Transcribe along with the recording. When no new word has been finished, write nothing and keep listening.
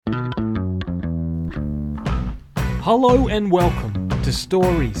Hello and welcome to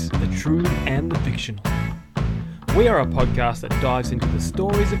Stories, the True and the Fictional. We are a podcast that dives into the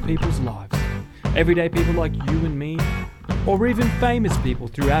stories of people's lives, everyday people like you and me, or even famous people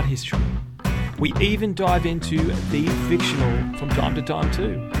throughout history. We even dive into the fictional from time to time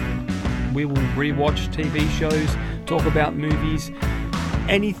too. We will rewatch TV shows, talk about movies,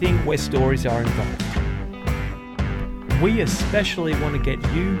 anything where stories are involved. We especially want to get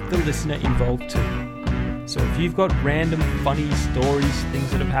you, the listener, involved too. So if you've got random funny stories, things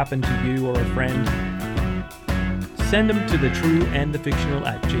that have happened to you or a friend, send them to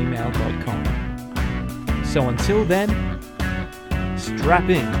thetrueandthefictional@gmail.com. So until then, strap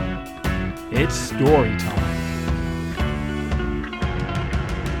in. It's story time.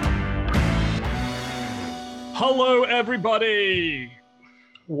 Hello, everybody.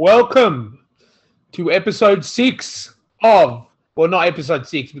 Welcome to episode 6 of, well, not episode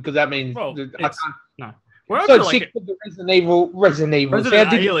 6 because that means Well, I can't. no. We're up Episode to 6 of the Resident Evil. Resident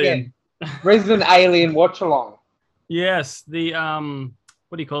Alien. Resident Alien watch along. Yes, the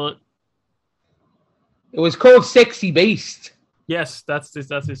what do you call it? It was called Sexy Beast. Yes, that's this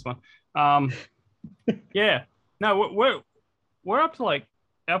one. Yeah. No, we're up to like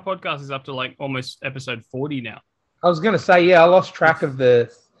our podcast is up to like almost episode 40 now. I was gonna say, yeah, I lost track of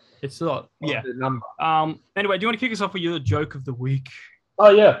the number. Anyway, do you want to kick us off with your joke of the week? Oh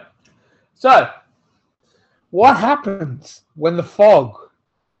yeah. So, what happens when the fog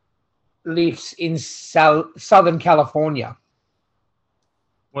lifts in Southern California?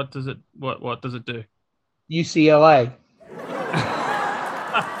 What does it do? UCLA.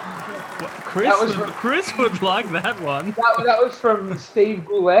 Chris would like that one. That was from Steve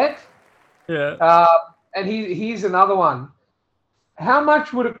Goulet. Yeah. And here's another one. How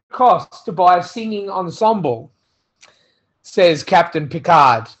much would it cost to buy a singing ensemble? Says Captain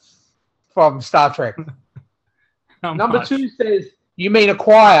Picard from Star Trek. Number 2 says, you mean a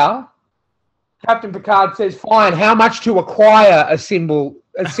choir? Captain Picard says, fine, how much to acquire a singing ensemble?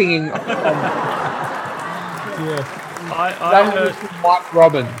 Yeah. I heard Mike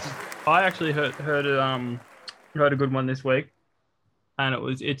Robbins. I actually heard a good one this week, and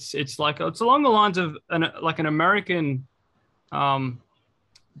it's along the lines of an American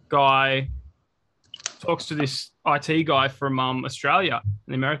guy talks to this IT guy from Australia, and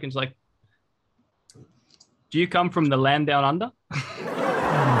the American's like, "Do you come from the land down under?"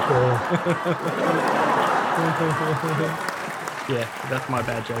 Yeah, that's my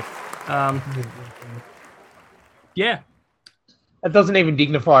bad joke. Yeah. That doesn't even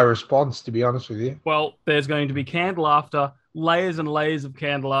dignify a response, to be honest with you. Well, there's going to be canned laughter, layers and layers of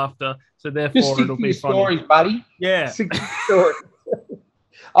canned laughter, so therefore Just stick it'll to be your funny. stories, buddy. Yeah. Stick to your stories.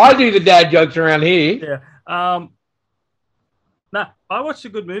 I do the dad jokes around here. Yeah. I watched a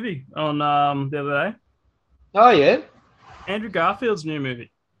good movie on the other day. Oh, yeah? Andrew Garfield's new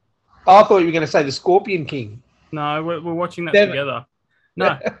movie. Oh, I thought you were going to say The Scorpion King. No, we're watching that together.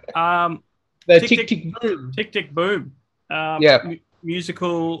 No. The Tick Tick Boom. Tick Tick Boom.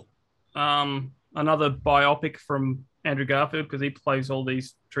 Musical, another biopic from Andrew Garfield because he plays all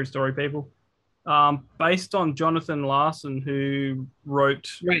these true story people. Based on Jonathan Larson, who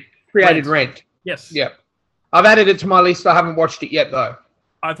created Rent. Yes. Yep. I've added it to my list. I haven't watched it yet, though.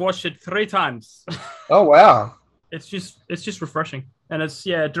 I've watched it 3 times. Oh, wow. It's just refreshing. And it's,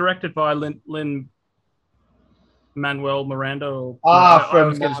 directed by Lin-Manuel Miranda.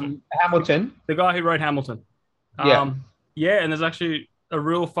 From Hamilton. The guy who wrote Hamilton. Yeah. And there's actually a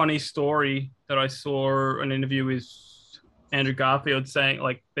real funny story that I saw an interview with Andrew Garfield saying,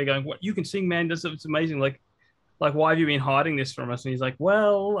 like, they're going, "What, you can sing, man? It's amazing. Like, why have you been hiding this from us?" And he's like,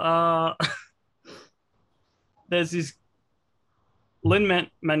 "Well, there's this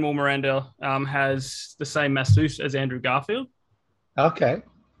Lin-Manuel Miranda has the same masseuse as Andrew Garfield." Okay.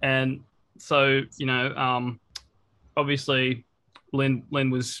 And so, obviously Lin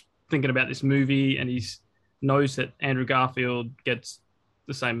was thinking about this movie and he knows that Andrew Garfield gets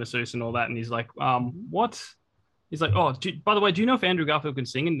the same masseuse and all that. And he's like, what? He's like, "Oh, by the way, do you know if Andrew Garfield can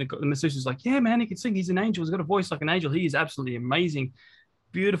sing?" And the masseuse is like, "Yeah, man, he can sing. He's an angel. He's got a voice like an angel. He is absolutely amazing.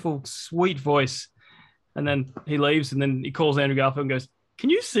 Beautiful, sweet voice." And then he leaves and then he calls Andrew Garfield and goes, "Can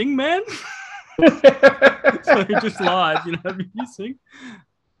you sing, man?" So he just lied, "Can you sing?"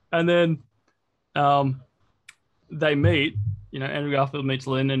 And then they meet, Andrew Garfield meets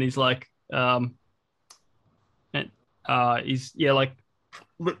Lynn and he's like,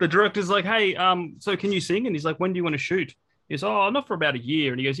 the director's like, "Hey, so can you sing?" And he's like, "When do you want to shoot?" He goes, "Oh, not for about a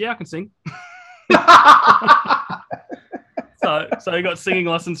year." And he goes, "Yeah, I can sing." So he got singing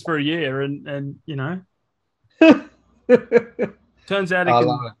lessons for a year and Turns out he I can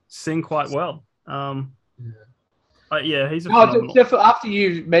love it. sing quite well. Yeah, he's a No, phenomenal. definitely, after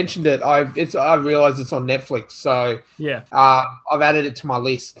you mentioned it, I realized it's on Netflix, so Yeah, I've added it to my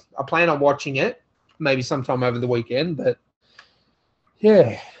list. I plan on watching it maybe sometime over the weekend, but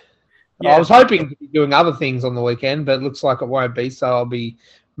yeah. yeah, I was hoping to be doing other things on the weekend, but it looks like it won't be, so I'll be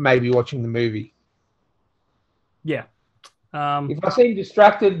maybe watching the movie. yeah. If I seem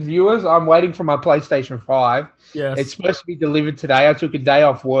distracted, viewers, I'm waiting for my PlayStation 5. Yes. It's supposed to be delivered today. I took a day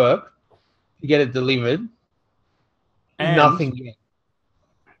off work to get it delivered. And Nothing yet.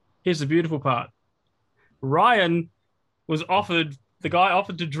 here's the beautiful part. Ryan was offered. The guy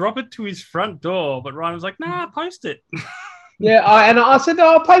offered to drop it to his front door, but Ryan was like, "Nah, post it." Yeah, I said,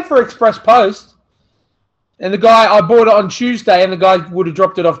 no, I'll pay for express post. And the guy, I bought it on Tuesday, and the guy would have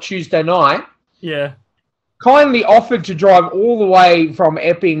dropped it off Tuesday night. Yeah, Kindly offered to drive all the way from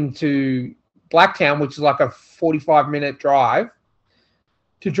Epping to Blacktown, which is like a 45-minute drive,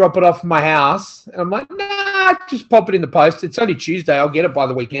 to drop it off at my house. And I'm like, nah, just pop it in the post. It's only Tuesday. I'll get it by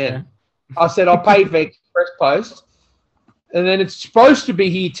the weekend. I said, I'll pay for express post. And then it's supposed to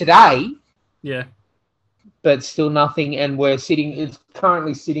be here today, yeah. but still nothing. And it's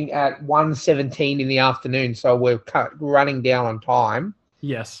currently sitting at 1:17 in the afternoon. So we're running down on time.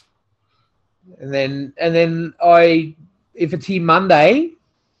 Yes. And then if it's here Monday,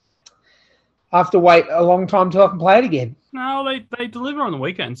 I have to wait a long time till I can play it again. No, they deliver on the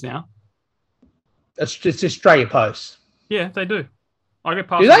weekends now. It's just Australia Post. Yeah, they do. I get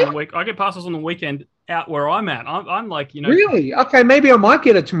parcels on the week. I get parcels on the weekend out where I'm at. I'm like, Really? Okay, maybe I might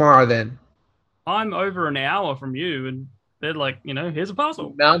get it tomorrow then. I'm over an hour from you, and they're like, here's a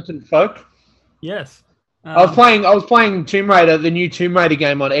parcel. Mountain folk. Yes. I was playing Tomb Raider, the new Tomb Raider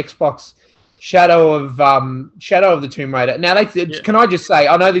game on Xbox. Shadow of the Tomb Raider. Now, can I just say,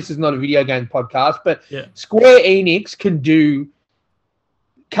 I know this is not a video game podcast, but Square Enix can't do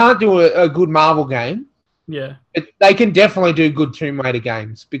a good Marvel game. Yeah. They can definitely do good Tomb Raider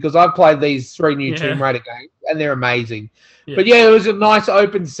games because I've played these 3 new Tomb Raider games and they're amazing. Yeah. But yeah, it was a nice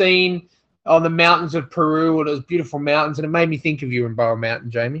open scene on the mountains of Peru, and it was beautiful mountains, and it made me think of you in Boa Mountain,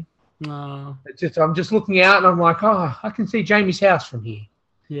 Jamie. I'm just looking out and I'm like, oh, I can see Jamie's house from here.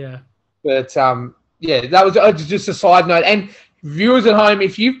 Yeah. But that was just a side note. And viewers at home,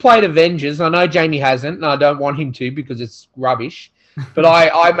 if you've played Avengers, I know Jamie hasn't, and I don't want him to because it's rubbish. But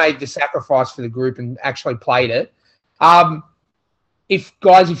I made the sacrifice for the group and actually played it.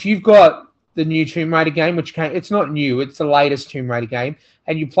 If you've got the new Tomb Raider game, it's not new, it's the latest Tomb Raider game,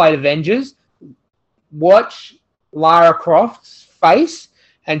 and you played Avengers, watch Lara Croft's face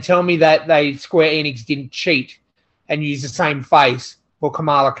and tell me that Square Enix didn't cheat and use the same face for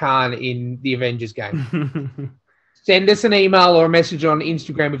Kamala Khan in the Avengers game. Send us an email or a message on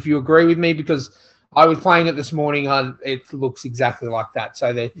Instagram if you agree with me, because I was playing it this morning. It looks exactly like that.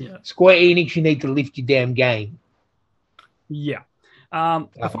 So Square Enix, you need to lift your damn game. Yeah.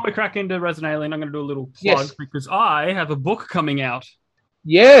 Before we crack into Resident Alien, I'm going to do a little plug because I have a book coming out.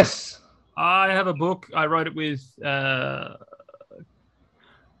 Yes. I have a book. I wrote it with our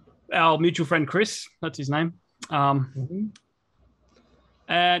mutual friend Chris. That's his name.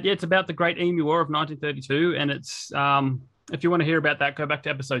 And it's about the Great Emu War of 1932. And it's, if you want to hear about that, go back to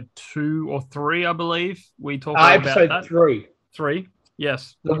episode 2 or 3, I believe. We talked about that. Episode 3. 3,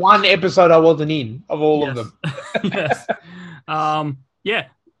 yes. The one episode I wasn't in of all of them. Yes.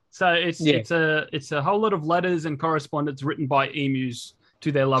 So it's a whole lot of letters and correspondence written by emus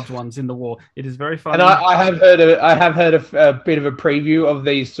to their loved ones in the war. It is very funny. And I have heard a bit of a preview of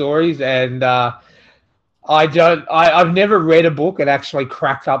these stories, and I've never read a book and actually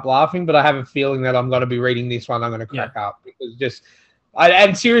cracked up laughing, but I have a feeling that I'm going to be reading this one. I'm going to crack up because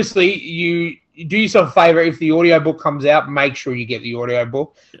and seriously, you do yourself a favor. If the audiobook comes out, make sure you get the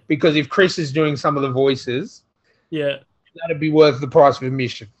audiobook, because if Chris is doing some of the voices, that'd be worth the price of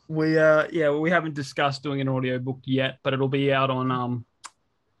admission. We haven't discussed doing an audiobook yet, but it'll be out on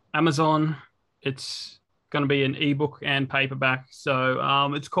Amazon. It's going to be an ebook and paperback.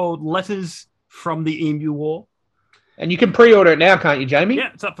 So it's called Letters from the Emu War. And you can pre-order it now, can't you, Jamie? Yeah,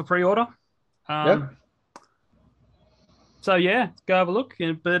 it's up for pre-order. So go have a look.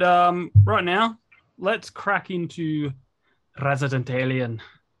 But right now, let's crack into Resident Alien.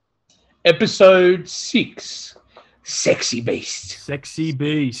 Episode 6. Sexy Beast. Sexy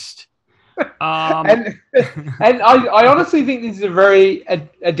Beast. And I honestly think this is a very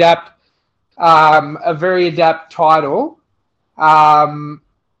adapt title.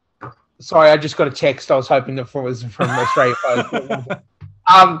 Sorry, I just got a text. I was hoping that it was from Australia Post.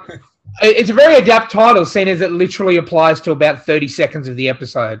 It's a very adapt title, seeing as it literally applies to about 30 seconds of the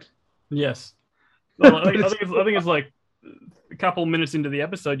episode. Yes. Well, I think it's like couple minutes into the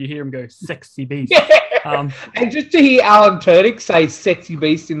episode, you hear him go, "Sexy beast." And just to hear Alan Tudyk say "sexy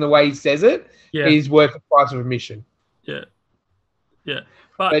beast" in the way he says it is worth the price of admission. Yeah.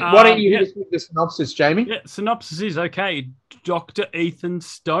 But why don't you hit us with the synopsis, Jamie? Yeah, synopsis is okay. Dr. Ethan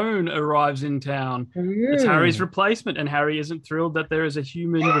Stone arrives in town. It's Harry's replacement, and Harry isn't thrilled that there is a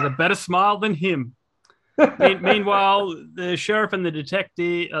human with a better smile than him. Meanwhile, the sheriff and the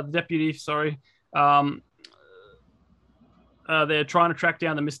deputy, they're trying to track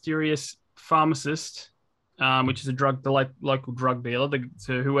down the mysterious pharmacist, which is the local drug dealer,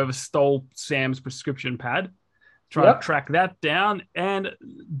 to whoever stole Sam's prescription pad. Trying to track that down, and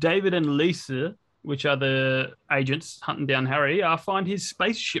David and Lisa, which are the agents hunting down Harry, find his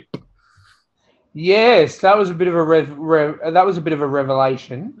spaceship. Yes, that was a bit of a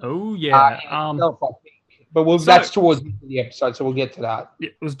revelation. Oh yeah, but that's towards the end of the episode, so we'll get to that.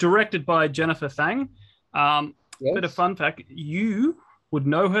 It was directed by Jennifer Thang. Bit of fun fact: you would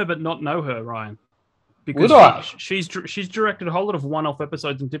know her, but not know her, Ryan. Because she's directed a whole lot of one-off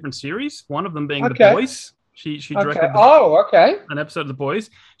episodes in different series. One of them being The Boys. She directed an episode of The Boys.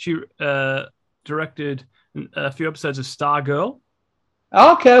 She directed a few episodes of Stargirl.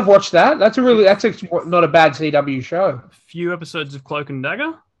 Okay, I've watched that. That's not a bad CW show. A few episodes of Cloak and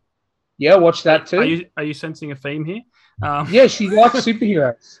Dagger. Yeah, watch that too. Are you sensing a theme here? Yeah, she likes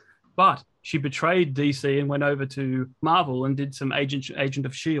superheroes. But she betrayed DC and went over to Marvel and did some Agent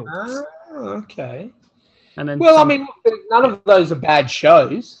of S.H.I.E.L.D. Oh, okay. And then I mean, none of those are bad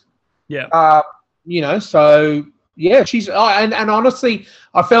shows. Yeah. So yeah, she's and honestly,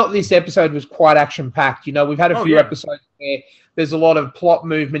 I felt this episode was quite action packed. We've had a few episodes where there's a lot of plot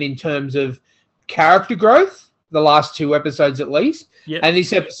movement in terms of character growth. The last 2 episodes, at least, and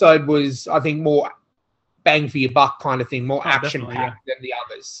this episode was, I think, more bang for your buck kind of thing, more action packed than the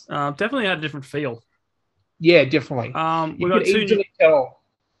others. Definitely had a different feel. Yeah, definitely.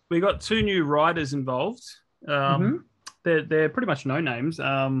 We got 2 new writers involved. They're pretty much no names.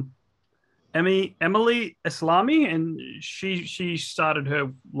 Emily Islami, and she started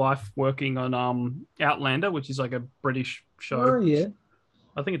her life working on Outlander, which is like a British show. Oh yeah,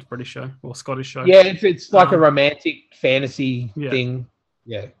 I think it's a British show or Scottish show. Yeah, it's like a romantic fantasy thing.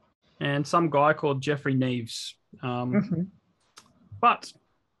 Yeah, and some guy called Jeffrey Neves. But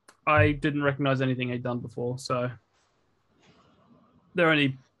I didn't recognize anything he'd done before, so they're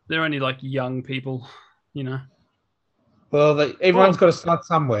only like young people, Well, everyone's got to start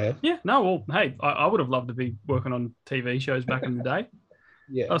somewhere. Yeah, no, well, hey, I would have loved to be working on TV shows back in the day.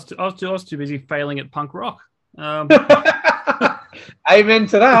 Yeah. I was too busy failing at punk rock. Amen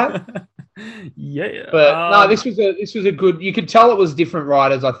to that. Yeah. But this was a good, you could tell it was different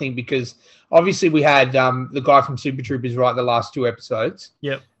writers, I think, because obviously we had the guy from Super Troopers write the last 2 episodes.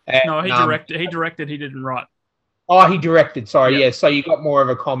 Yep. And, no, he directed, he didn't write. Oh, he directed, sorry, yeah. So you got more of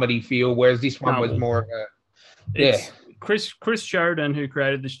a comedy feel, whereas this one was more of a, Chris Sheridan, who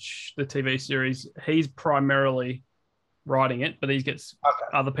created the TV series, he's primarily writing it, but he gets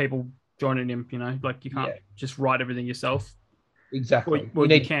other people joining him. Like you can't just write everything yourself. Exactly.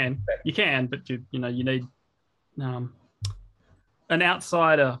 Well, you can, but you need an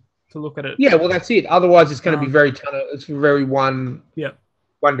outsider to look at it. Yeah, well, that's it. Otherwise, it's going to be very one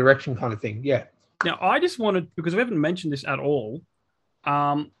direction kind of thing. Yeah. Now, I just wanted, because we haven't mentioned this at all.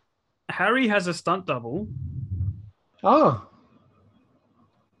 Harry has a stunt double. Oh.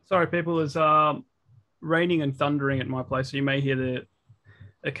 Sorry, people. It's raining and thundering at my place, so you may hear the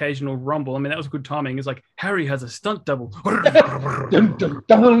occasional rumble. I mean, that was good timing. It's like, Harry has a stunt double. Dun, dun,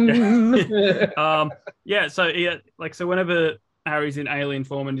 dun. So whenever Harry's in alien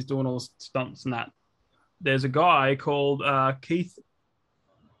form and he's doing all the stunts and that, there's a guy called Keith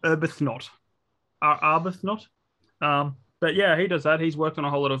Arbuthnot. Arbuthnot. But yeah, he does that. He's worked on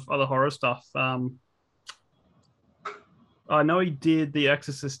a whole lot of other horror stuff. I know he did the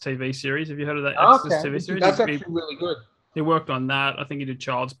Exorcist TV series. Have you heard of that Exorcist TV series? That's actually really good. He worked on that. I think he did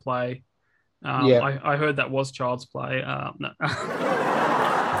Child's Play. I heard that was Child's Play. No.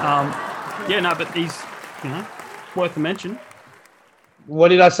 But he's worth a mention. What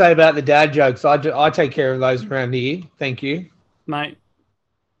did I say about the dad jokes? I take care of those around here. Thank you, mate.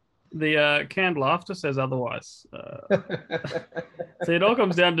 The canned laughter says otherwise. See, it all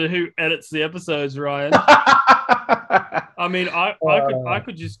comes down to who edits the episodes, Ryan. I mean, I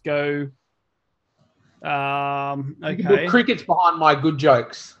could just go. Okay. You put crickets behind my good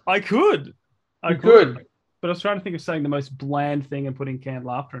jokes. I could. But I was trying to think of saying the most bland thing and putting canned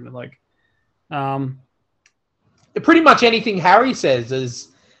laughter in it, like. Pretty much anything Harry says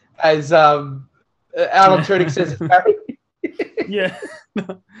as Alan Tudyk says it's Harry. Yeah.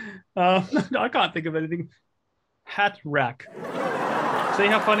 I can't think of anything Hat rack. See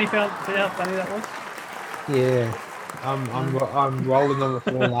how funny that was? Yeah. I'm rolling on the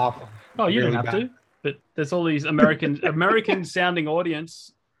floor laughing. Oh, you Really don't have bad. to. But there's all these American sounding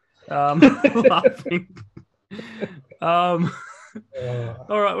audience laughing. All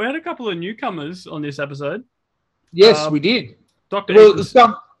right, we had a couple of newcomers on this episode. Yes, we did. Dr.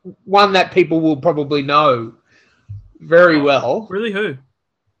 Well, one that people will probably know very well. Really, who?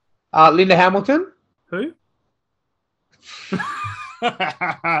 Linda Hamilton. Who?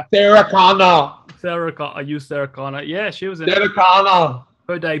 Sarah Connor. I used Sarah Connor. Yeah, she was in Sarah Connor.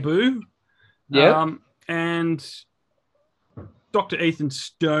 her debut. Yeah. And Dr. Ethan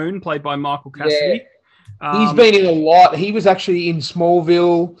Stone, played by Michael Cassidy. He's been in a lot. He was actually in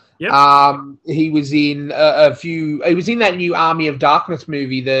Smallville. Yep. He was in a few. He was in that new Army of Darkness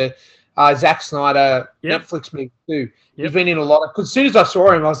movie, the Zack Snyder Netflix movie too. Yep. He's been in a lot. Because as soon as I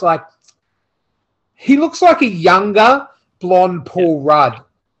saw him, I was like, he looks like a younger blonde Paul Rudd.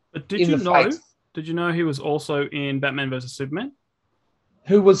 But did you know he was also in Batman vs Superman?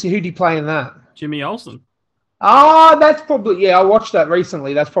 Who did he play in that? Jimmy Olsen. Ah, that's probably I watched that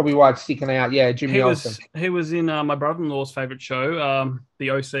recently. That's probably why it's sticking out. Yeah, Jimmy Olsen. He was in my brother-in-law's favorite show, The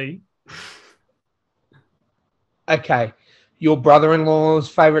OC. Okay, your brother-in-law's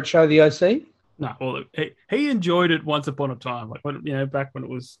favorite show, The OC? No, well, he enjoyed it once upon a time, like when back when it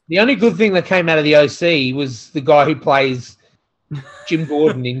was. The only good thing that came out of The OC was the guy who plays Jim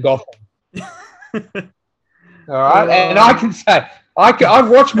Gordon in Gotham. All right, and I can say I've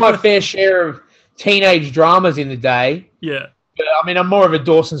watched my fair share of teenage dramas in the day. Yeah. But, I mean, I'm more of a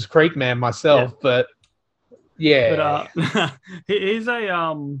Dawson's Creek man myself, but yeah. But here's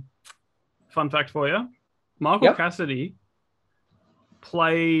a fun fact for you. Michael Cassidy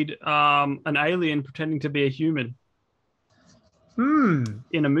played an alien pretending to be a human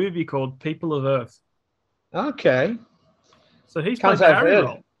in a movie called People of Earth. Okay. So he's played the Harry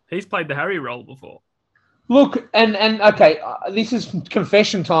role. He's played the Harry role before. Look, and okay, this is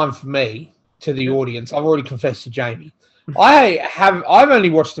confession time for me to the audience. I've already confessed to Jamie. I've only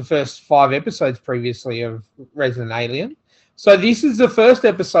watched the first 5 episodes previously of Resident Alien. So this is the first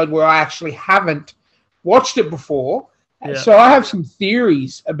episode where I actually haven't watched it before. Yeah. So I have some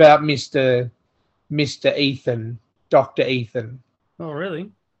theories about Mr. Ethan, Dr. Ethan. Oh,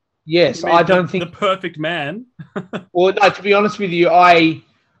 really? Yes, I don't think the perfect man. Well, no, to be honest with you,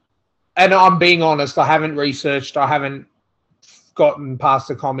 and I'm being honest, I haven't researched, I haven't gotten past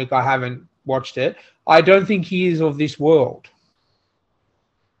the comic, I haven't watched it. I don't think he is of this world.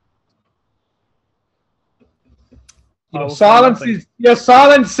 Your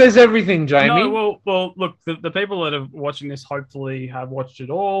silence says everything, Jamie. No, well, look, the people that are watching this hopefully have watched it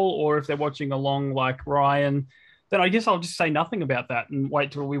all, or if they're watching along like Ryan, then I guess I'll just say nothing about that and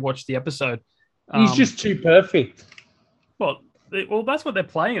wait till we watch the episode. He's just too perfect. Well, that's what they're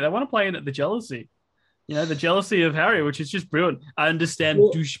playing. They want to play in it, the jealousy. The jealousy of Harry, which is just brilliant. I understand,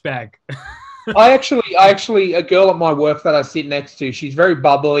 douchebag. I actually, a girl at my work that I sit next to, she's very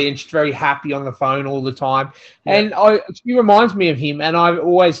bubbly and she's very happy on the phone all the time. Yeah. And she reminds me of him. And I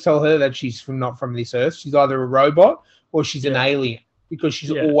always tell her that she's not from this earth. She's either a robot or she's an alien because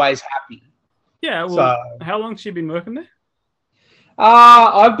she's always happy. Yeah. Well, how long has she been working there?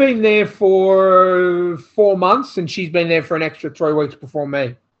 I've been there for 4 months and she's been there for an extra 3 weeks before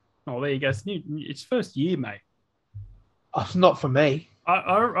me. Oh, there you go. It's first year, mate. It's not for me.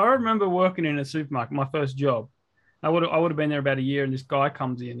 I remember working in a supermarket, my first job. I would have been there about a year, and this guy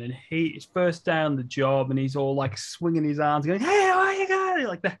comes in, and his first day on the job, and he's all like swinging his arms, going, "Hey, how are you guys?"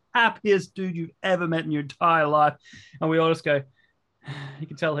 Like the happiest dude you've ever met in your entire life. And we all just go, "You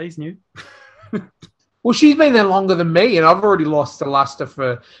can tell he's new." Well, she's been there longer than me, and I've already lost the luster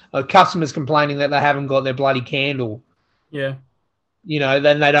for customers complaining that they haven't got their bloody candle. Yeah.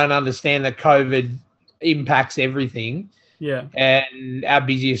 Then they don't understand that COVID impacts everything. Yeah. And our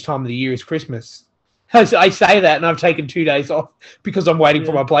busiest time of the year is Christmas. I say that, and I've taken 2 days off because I'm waiting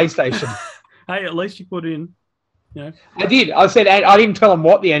for my PlayStation. Hey, at least you put in, I did. I said I didn't tell them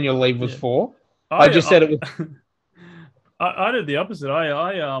what the annual leave was for. I just said it was. I did the opposite.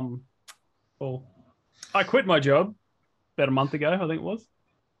 I quit my job about a month ago. I think it was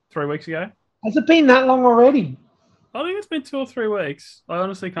 3 weeks ago. Has it been that long already? I think it's been 2 or 3 weeks. I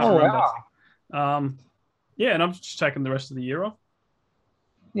honestly can't remember. Wow. Yeah, and I'm just taking the rest of the year off.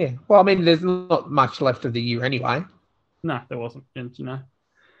 Yeah, well, I mean, there's not much left of the year anyway. No, there wasn't. And,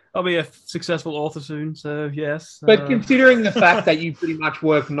 I'll be a successful author soon, so yes. But considering the fact that you pretty much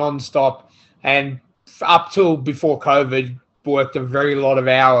work non-stop and up till before COVID, worked a very lot of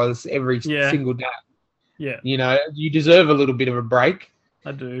hours every single day. Yeah. You deserve a little bit of a break.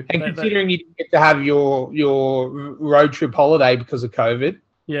 I do. And considering you didn't get to have your road trip holiday because of COVID,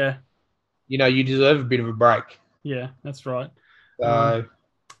 yeah, you deserve a bit of a break. Yeah, that's right. So,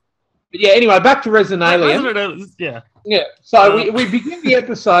 but yeah. Anyway, back to Resident Alien. Yeah. Yeah. So we begin the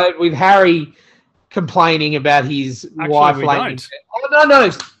episode with Harry complaining about his wife. We don't. Oh no.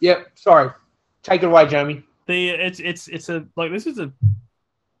 Yeah. Sorry. Take it away, Jamie.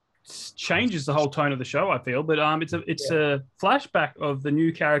 Changes the whole tone of the show, I feel, but it's a flashback of the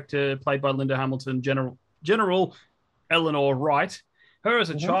new character played by Linda Hamilton, General Eleanor Wright, her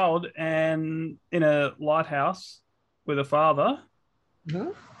as a child and in a lighthouse with a father,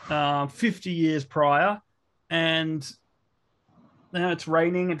 50 years prior, and now it's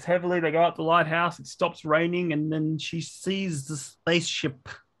raining. It's heavily. They go up the lighthouse. It stops raining, and then she sees the spaceship,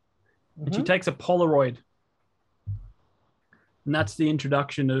 and she takes a Polaroid. And that's the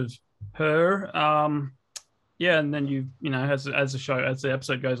introduction of her. And then as the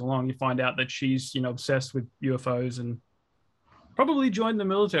episode goes along, you find out that she's obsessed with UFOs and probably joined the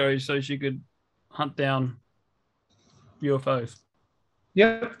military so she could hunt down UFOs.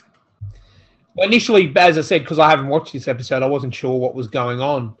 Yeah. Well, initially, as I said, because I haven't watched this episode, I wasn't sure what was going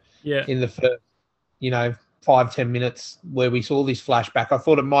on. Yeah. In the first, 5-10 minutes where we saw this flashback, I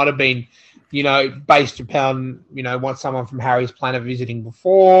thought it might have been, based upon, what someone from Harry's Planet visiting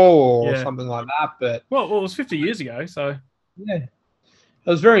before or something like that. But well, it was 50 years ago, so yeah, it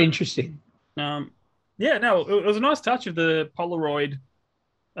was very interesting. It was a nice touch of the Polaroid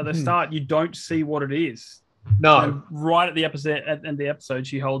at the start. You don't see what it is. No, and right at the episode,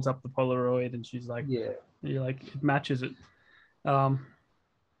 she holds up the Polaroid and she's like, "Yeah," you're like, it matches it.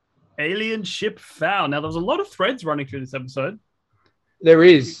 Alien ship found. Now there was a lot of threads running through this episode. There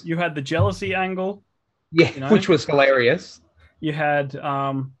is. You had the jealousy angle. Yeah, which was hilarious. You had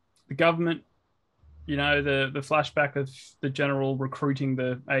the government, the flashback of the general recruiting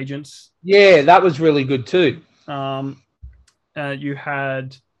the agents. Yeah, that was really good too. You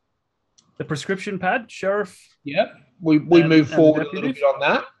had the prescription pad, sheriff. Yep. We moved forward a little bit on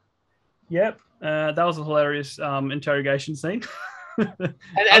that. Yep. That was a hilarious interrogation scene.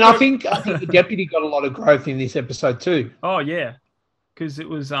 and I think the deputy got a lot of growth in this episode too. Oh yeah, because it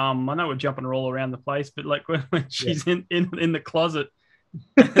was I know we're jumping all around the place, but like when she's in the closet,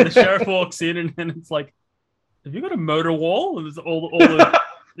 and the sheriff walks in and it's like, have you got a motor wall? And there's all the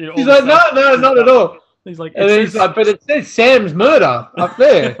he's like, no, not at all. He's like, he's like, but it says Sam's murder up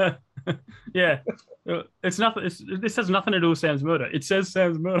there. Yeah, it's nothing. This has nothing to do with Sam's murder. It says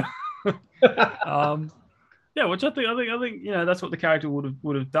Sam's murder. Yeah, which I think that's what the character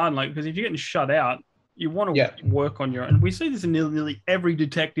would have done. Like, because if you're getting shut out, you want to work on your own. And we see this in nearly every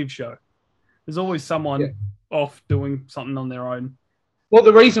detective show. There's always someone off doing something on their own. Well,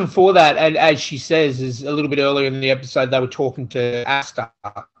 the reason for that, and as she says, is a little bit earlier in the episode, they were talking to Asta,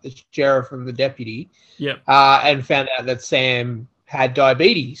 the sheriff and the deputy, and found out that Sam had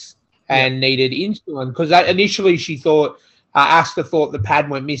diabetes and needed insulin. Because initially she thought, Asta thought the pad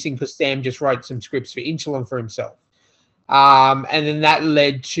went missing because Sam just wrote some scripts for insulin for himself. And then that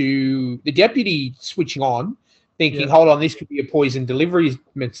led to the deputy switching on, thinking, hold on, this could be a poison delivery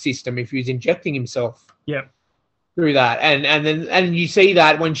system if he was injecting himself. Through that. And you see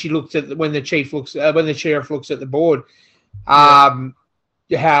that when the sheriff looks at the board,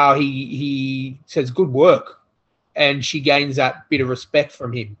 how he says good work, and she gains that bit of respect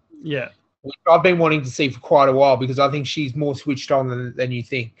from him. Yeah. Which I've been wanting to see for quite a while because I think she's more switched on than you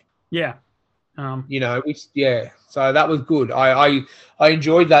think. Yeah. So that was good. I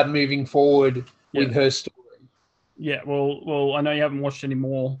enjoyed that moving forward with her story. Yeah. Well, I know you haven't watched any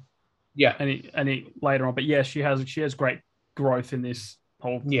more. Yeah. Any later on, but yeah, she has great growth in this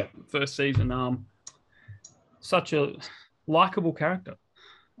whole first season. Such a likable character.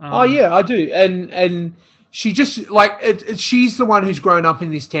 I do, and she just she's the one who's grown up in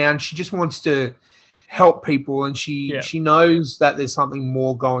this town. She just wants to help people, and she knows that there's something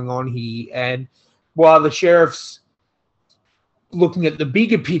more going on here. And while the sheriff's looking at the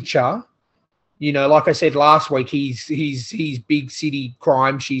bigger picture, like I said last week, he's big city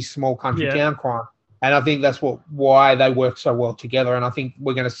crime, she's small country town crime, and I think that's why they work so well together. And I think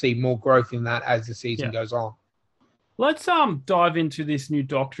we're going to see more growth in that as the season goes on. Let's dive into this new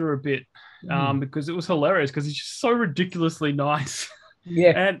Doctor a bit, because it was hilarious because he's just so ridiculously nice.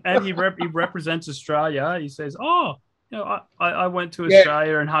 Yeah, and he represents Australia. He says, "Oh, I went to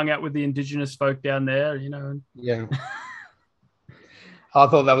Australia and hung out with the Indigenous folk down there." Yeah. I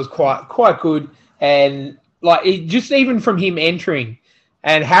thought that was quite good, and just even from him entering,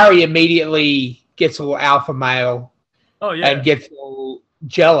 and Harry immediately gets all alpha male, and gets all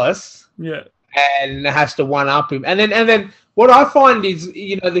jealous, and has to one up him, and then what I find is,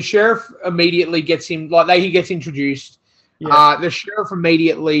 the sheriff immediately gets him, he gets introduced. Yeah. The sheriff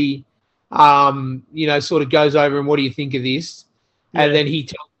immediately, sort of goes over and what do you think of this? Yeah. And then he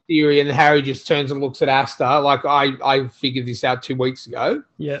tells theory, and Harry just turns and looks at Asta like, I figured this out 2 weeks ago.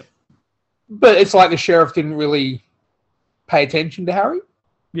 Yeah. But it's like the sheriff didn't really pay attention to Harry.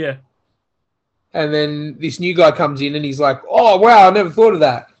 Yeah. And then this new guy comes in and he's like, oh, wow, I never thought of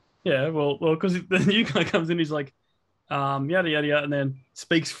that. Yeah, well, because the new guy comes in, he's like, yada yada yada, and then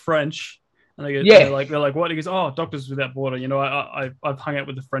speaks French, and they go, they're like, what? He goes, oh, Doctors Without Border. I've hung out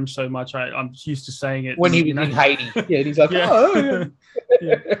with the French so much, I'm used to saying it. When he was in Haiti, yeah, and he's like, oh, yeah.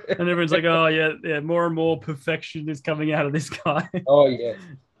 Yeah. And everyone's like, oh yeah, more and more perfection is coming out of this guy. Oh yeah,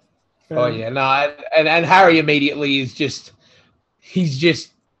 no, and Harry immediately is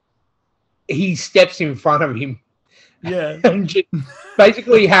he steps in front of him. Yeah. And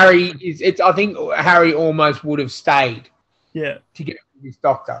basically, I think Harry almost would have stayed. Yeah. To get this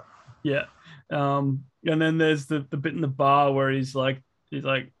doctor. Yeah. And then there's the bit in the bar where he's like,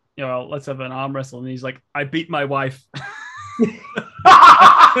 let's have an arm wrestle, and he's like, I beat my wife.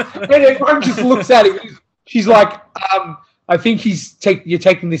 And everyone just looks at him. She's like, I think you're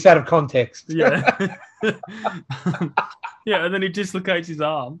taking this out of context. Yeah. Yeah, and then he dislocates his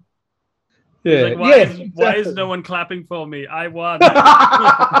arm. Yeah. Like, why is no one clapping for me? I won.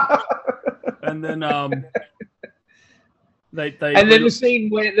 And then the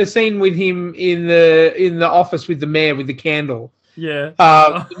scene with him in the office with the mayor with the candle. Yeah.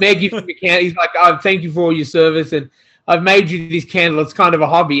 The mayor gives him a candle. He's like, thank you for all your service, and I've made you this candle. It's kind of a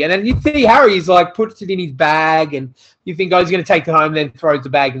hobby. And then you see Harry's like puts it in his bag, and you think, he's going to take it home, then throws the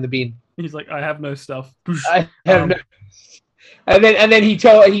bag in the bin. He's like, I have no stuff. I have no. And then he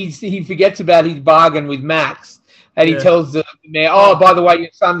forgets about his bargain with Max, and he tells the mayor, "Oh, by the way,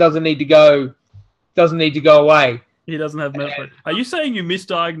 your son doesn't need to go away. He doesn't have medical. Are you saying you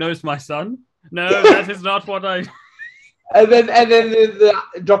misdiagnosed my son? No, that is not what I." And then the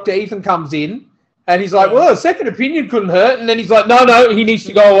Dr. Ethan comes in, and he's like, "Well, a second opinion couldn't hurt." And then he's like, "No, he needs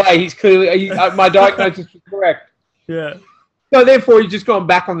to go away. He's clearly my diagnosis was correct." Yeah. So therefore, he's just gone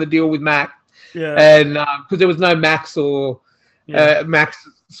back on the deal with Max. Yeah. And because there was no Max or. Max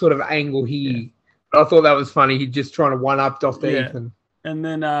sort of angle here. Yeah. I thought that was funny. He's just trying to one-up Dr. Ethan. And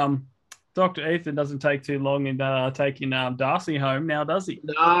then Dr. Ethan doesn't take too long in taking Darcy home now, does he?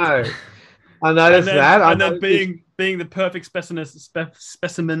 No. I noticed that. And then being the perfect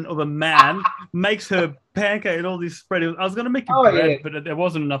specimen of a man, makes her pancake and all this spread. I was going to make it bread, but there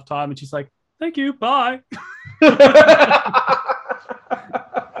wasn't enough time. And she's like, thank you, bye.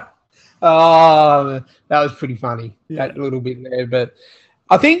 Oh, that was pretty funny. Yeah. That little bit there, but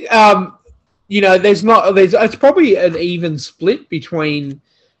I think it's probably an even split between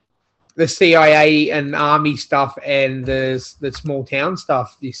the CIA and Army stuff and the small town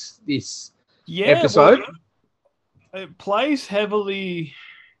stuff. This episode, it plays heavily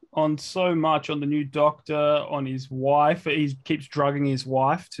on so much on the new Doctor, on his wife. He keeps drugging his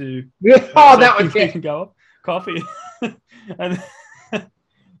wife to can go up coffee, and.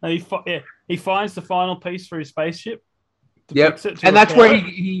 And he finds the final piece for his spaceship. Yep, and that's where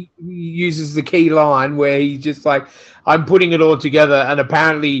he uses the key line where he's just like, I'm putting it all together, and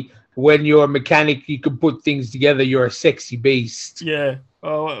apparently when you're a mechanic, you can put things together, you're a sexy beast. Yeah.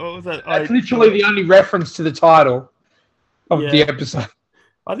 Oh, what was that? That's literally the only reference to the title of the episode.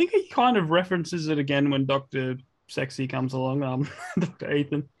 I think he kind of references it again when Dr. Sexy comes along, Dr.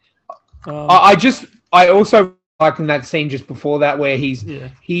 Ethan. I also like in that scene just before that where he's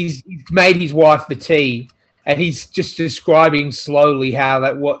made his wife the tea, and he's just describing slowly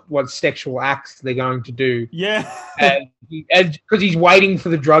how what sexual acts they're going to do. Yeah, and because he's waiting for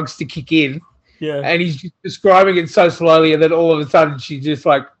the drugs to kick in. Yeah, and he's just describing it so slowly, and then all of a sudden she's just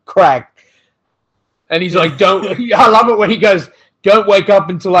like crack, and he's like, "Don't." I love it when he goes, "Don't wake up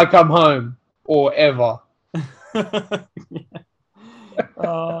until I come home, or ever." That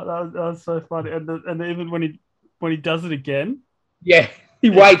was so funny, and even when he does it again, he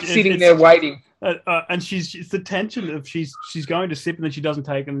waits, sitting there waiting, and it's the tension of she's going to sip and then she doesn't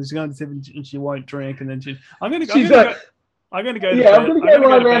take, and she's going to sip and she won't drink, and then I'm going to go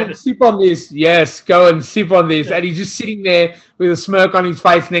lie around and sip on this. Yes, go and sip on this, and he's just sitting there with a smirk on his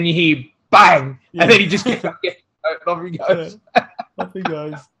face, and then you hear bang, and then he just gets up, off he goes. Off he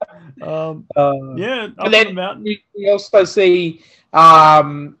goes. And then the mountain. We also see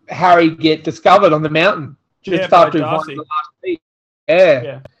Harry get discovered on the mountain just after he won the last beat.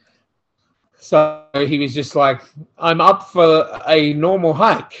 Yeah. So he was just like, I'm up for a normal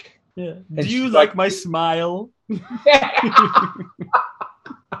hike. Yeah. Do you like my smile?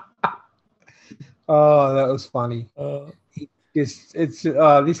 Oh, that was funny. This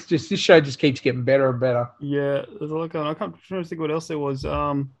show just keeps getting better and better. Yeah, there's a lot going on. I can't try to think what else there was.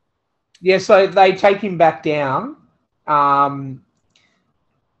 Yeah, so they take him back down, and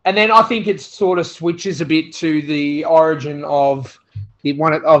then I think it sort of switches a bit to the origin of the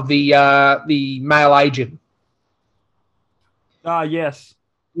male agent. Yes.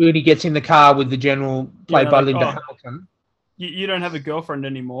 When he gets in the car with the general, played by Linda Hamilton. You don't have a girlfriend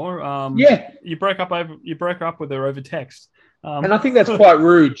anymore. Yeah, you broke up with her over text. And I think that's quite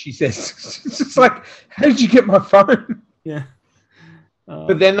rude. She says, "It's just like, how did you get my phone?" Yeah.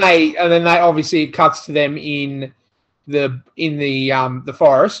 But then they obviously it cuts to them in the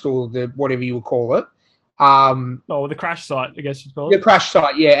forest or the whatever you would call it. The crash site, I guess you'd call it. The crash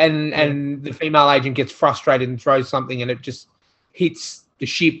site, yeah, and the female agent gets frustrated and throws something, and it just hits the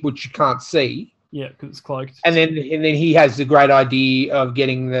ship, which you can't see. Yeah, because it's cloaked. And then he has the great idea of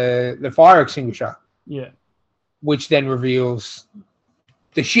getting the fire extinguisher. Yeah. Which then reveals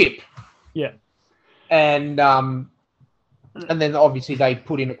the ship. Yeah. And then obviously they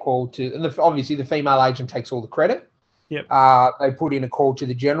put in a call to, and obviously the female agent takes all the credit. Yep. They put in a call to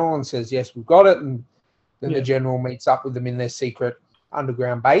the general and says, yes, we've got it. And then the general meets up with them in their secret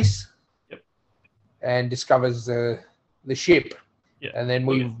underground base. Yep. And discovers the ship. Yeah. And then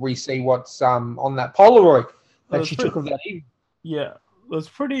we see what's on that Polaroid that she took of that evening. Yeah. It was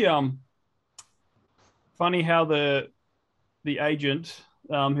pretty funny how the agent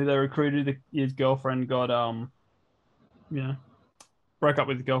who they recruited, his girlfriend got broke up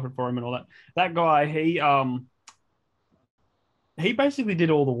with his girlfriend for him and all that. That guy, he basically did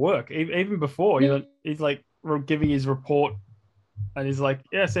all the work even before. He's like giving his report, and he's like,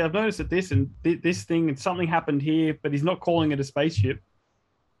 "Yeah, see, I've noticed that this and this thing and something happened here," but he's not calling it a spaceship.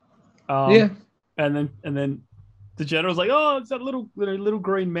 And then the general's like, "Oh, it's that little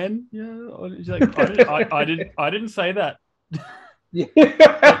green men." Yeah, he's like, "I didn't say that."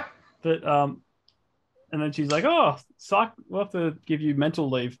 Yeah. But and then she's like, "Oh, psych, we'll have to give you mental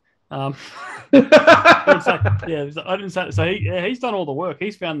leave." It's like, I didn't say. So he's done all the work.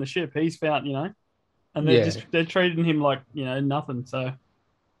 He's found the ship. He's found, and they're treating him like nothing. So,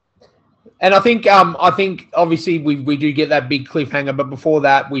 and I think obviously we do get that big cliffhanger, but before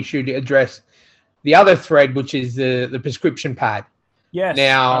that we should address the other thread, which is the prescription pad. Yes.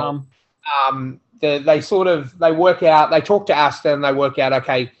 Now, they work out. They talk to Asta and they work out.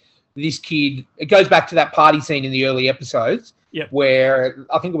 Okay, this kid. It goes back to that party scene in the early episodes. Yep. Where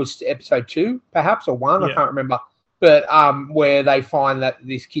I think it was episode 2, perhaps, or 1, yep. I can't remember. But where they find that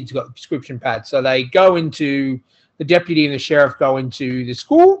this kid's got the prescription pad. So they go into, the deputy and the sheriff go into the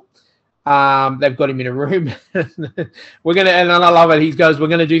school. They've got him in a room. And I love it. He goes, "We're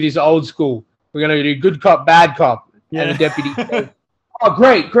going to do this old school. We're going to do good cop, bad cop." Yeah. And the deputy goes, "Oh,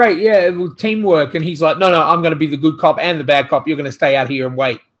 great, yeah, teamwork." And he's like, no, I'm going to be the good cop and the bad cop. You're going to stay out here and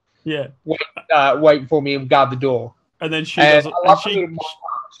wait. Yeah. Wait for me and guard the door. And then she does.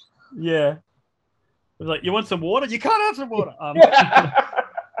 Yeah. It was like, "You want some water? You can't have some water."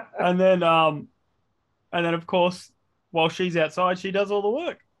 And then of course, while she's outside, she does all the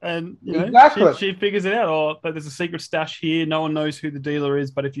work, and exactly. she figures it out. Oh, but there's a secret stash here. No one knows who the dealer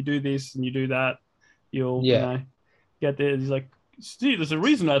is, but if you do this and you do that, you'll get there. He's like, "Steve, there's a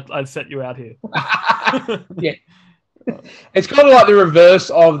reason I'd set you out here." Yeah. It's kind of like the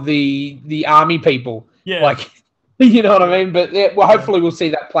reverse of the army people. Yeah. Like, you know what I mean? But hopefully we'll see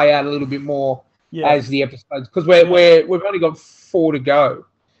that play out a little bit more as the episodes, because we've only got 4 to go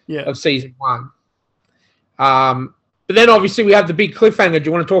of season 1. But then obviously we have the big cliffhanger. Do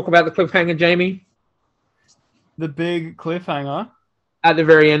you want to talk about the cliffhanger, Jamie? The big cliffhanger at the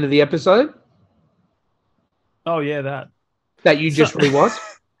very end of the episode. Oh yeah, that you just rewatched.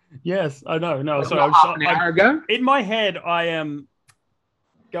 Yes, I know. No, sorry. Half an hour ago. In my head, I am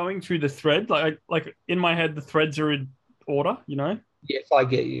going through the thread. Like in my head, the threads are in order. Yes, I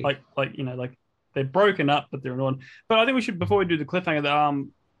get you. Like they're broken up, but they're in order. But I think we should, before we do the cliffhanger,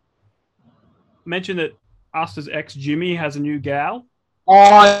 mention that Asta's ex Jimmy has a new gal.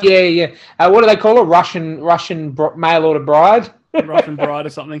 Oh yeah. What do they call her? Russian mail order bride. Russian bride or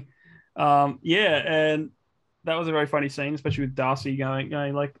something. And that was a very funny scene, especially with Darcy going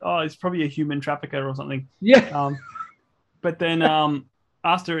like, "Oh, it's probably a human trafficker or something." Yeah. But then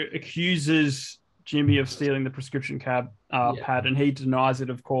Asta accuses Jimmy of stealing the prescription pad, and he denies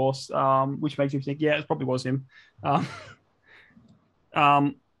it, of course, which makes me think, it probably was him.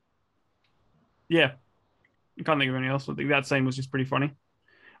 Yeah. I can't think of anything else. I think that scene was just pretty funny.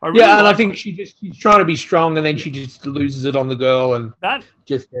 I think she's trying to be strong, and then she just loses it on the girl, and that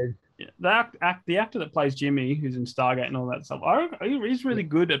just the actor that plays Jimmy, who's in Stargate and all that stuff, he's really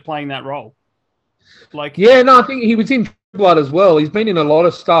good at playing that role. Like, I think he was in Blood as well. He's been in a lot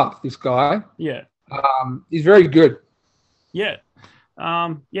of stuff, this guy. Yeah. He's very good. Yeah.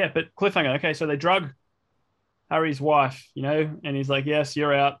 But cliffhanger. Okay, so they drug Harry's wife, and he's like, yes,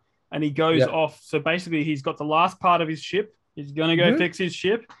 you're out. And he goes off. So basically, he's got the last part of his ship. He's going to go fix his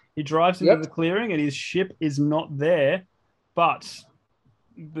ship. He drives into the clearing, and his ship is not there. But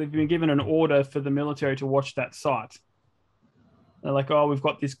they've been given an order for the military to watch that site. They're like, oh, we've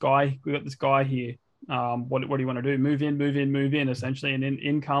got this guy. We've got this guy here. What do you want to do? Move in, essentially. And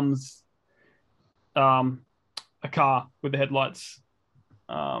in comes a car with the headlights.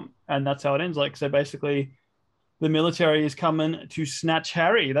 And that's how it ends. So basically, the military is coming to snatch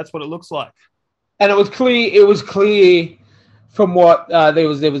Harry. That's what it looks like. And it was clear from what there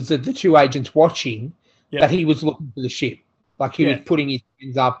was the two agents watching that he was looking for the ship. He was putting his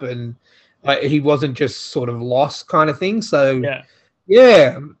hands up, and he wasn't just sort of lost kind of thing. So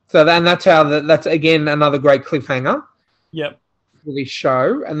So then that's how that's again another great cliffhanger. Yep. For this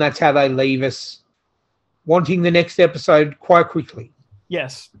show, and that's how they leave us wanting the next episode quite quickly.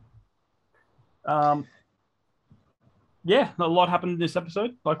 Yes. A lot happened in this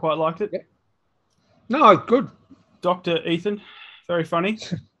episode. I quite liked it. Yep. No, good. Dr. Ethan, very funny.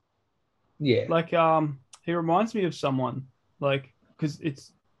 Yeah. He reminds me of someone, because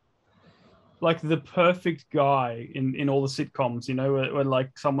it's like the perfect guy in all the sitcoms, when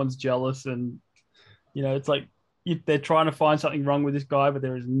someone's jealous and, it's like they're trying to find something wrong with this guy, but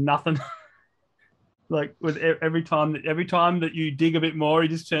there is nothing. With every time that you dig a bit more, he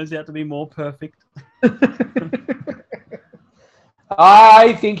just turns out to be more perfect.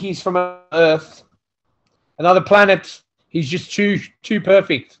 I think he's from Earth, another planet. He's just too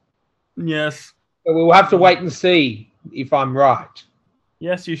perfect. Yes. So we'll have to wait and see if I'm right.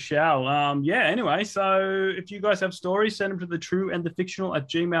 Yes, you shall. Anyway, so if you guys have stories, send them to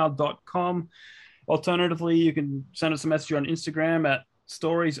thetrueandtheffictional@gmail.com. Alternatively, you can send us a message on Instagram at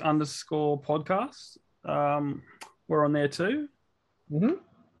stories_podcast. We're on there too. Mm-hmm.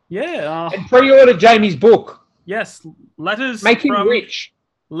 Yeah. And pre-order Jamie's book. Yes. Letters Make him rich.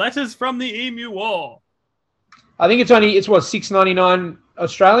 Letters from the Emu War. I think it's $6.99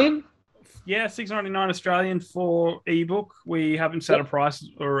 Australian. Yeah, $6.99 Australian for ebook. We haven't set a price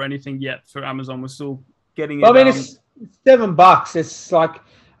or anything yet for Amazon. We're still getting it. It's $7. It's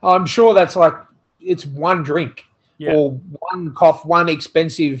I'm sure that's it's one drink or one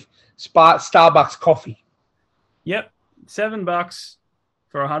expensive Starbucks coffee. Yep, $7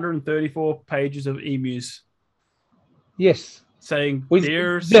 for 134 pages of emus. Yes, saying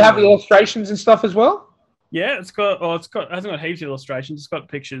does it have illustrations and stuff as well? Yeah, it hasn't got heaps of illustrations. It's got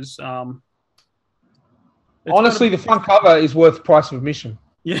pictures. Honestly, the front cover is worth the price of admission.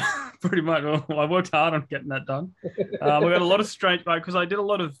 Yeah, pretty much. Well, I worked hard on getting that done. We got a lot of strange, because I did a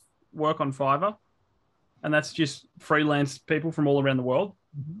lot of work on Fiverr, and that's just freelance people from all around the world.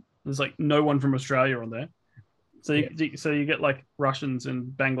 Mm-hmm. There's no one from Australia on there. So you get Russians and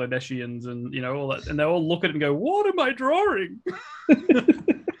Bangladeshians and all that, and they all look at it and go, "What am I drawing?"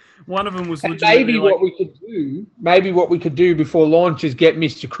 One of them was maybe what we could do before launch is get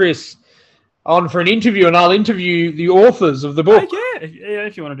Mr. Chris on for an interview, and I'll interview the authors of the book.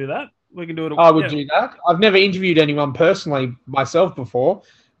 If you want to do that, we can do it. I would do that. I've never interviewed anyone personally myself before,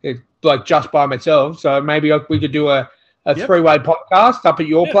 just by myself. So maybe we could do a three-way podcast up at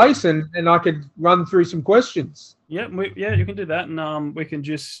your place, and I could run through some questions. Yeah, you can do that, and we can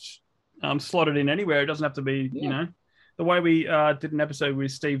just slot it in anywhere. It doesn't have to be, the way we did an episode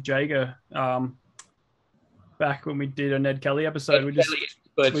with Steve Jager back when we did a Ned Kelly episode.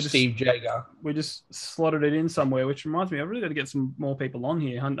 Steve Jager. We just slotted it in somewhere, which reminds me, I really got to get some more people on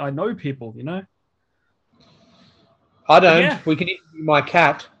here. I know people, I don't. Yeah. We can interview my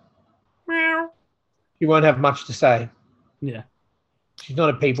cat. Meow. She won't have much to say. Yeah. She's not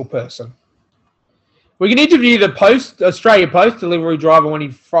a people person. We can interview the Australia Post delivery driver when he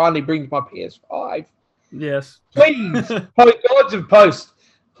finally brings my PS5. Yes. Please, gods of Post,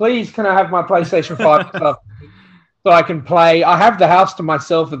 please can I have my PlayStation 5 stuff so I can play? I have the house to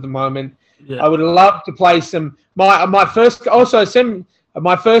myself at the moment. Yeah. I would love to play some my first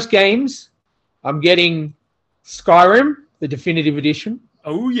games. I'm getting Skyrim, the definitive edition.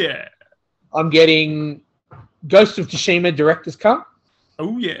 Oh yeah. I'm getting Ghost of Tsushima Director's Cut.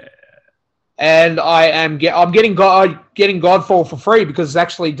 Oh yeah. And I'm getting Godfall for free because it's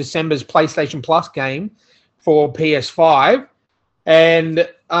actually December's PlayStation Plus game for PS5. And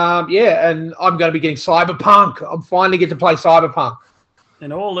and I'm going to be getting Cyberpunk. I'm finally get to play Cyberpunk.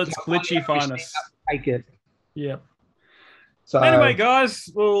 And all its glitchy finest. Take it. Yeah. So anyway,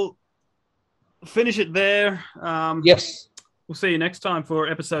 guys, we'll finish it there. Yes. We'll see you next time for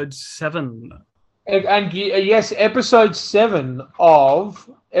episode 7. And yes, episode 7 of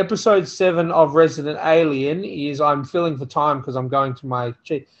Resident Alien is, I'm filling for time because I'm going to my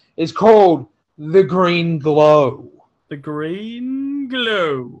cheat. It's called The Green Glow. The Green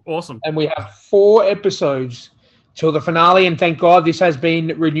Glow. Awesome. And we have 4 episodes till the finale, and thank God this has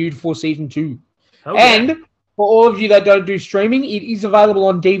been renewed for season 2. Oh, yeah. And for all of you that don't do streaming, it is available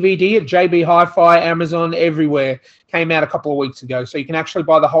on DVD at JB Hi-Fi, Amazon, everywhere. Came out a couple of weeks ago, so you can actually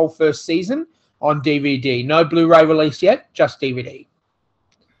buy the whole first season on DVD. No Blu-ray release yet, just DVD.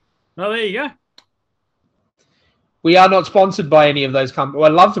 Oh, there you go. We are not sponsored by any of those companies.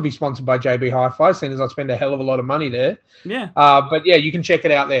 Well, I'd love to be sponsored by JB Hi-Fi, seeing as I spend a hell of a lot of money there. Yeah. But yeah, you can check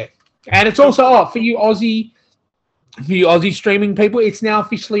it out there. And it's also for you Aussie streaming people, it's now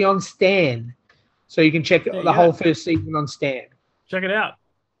officially on Stan. So you can check the whole first season on Stan. Check it out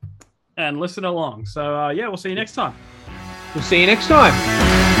and listen along. So, yeah, we'll see you next time. We'll see you next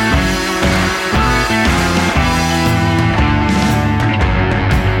time.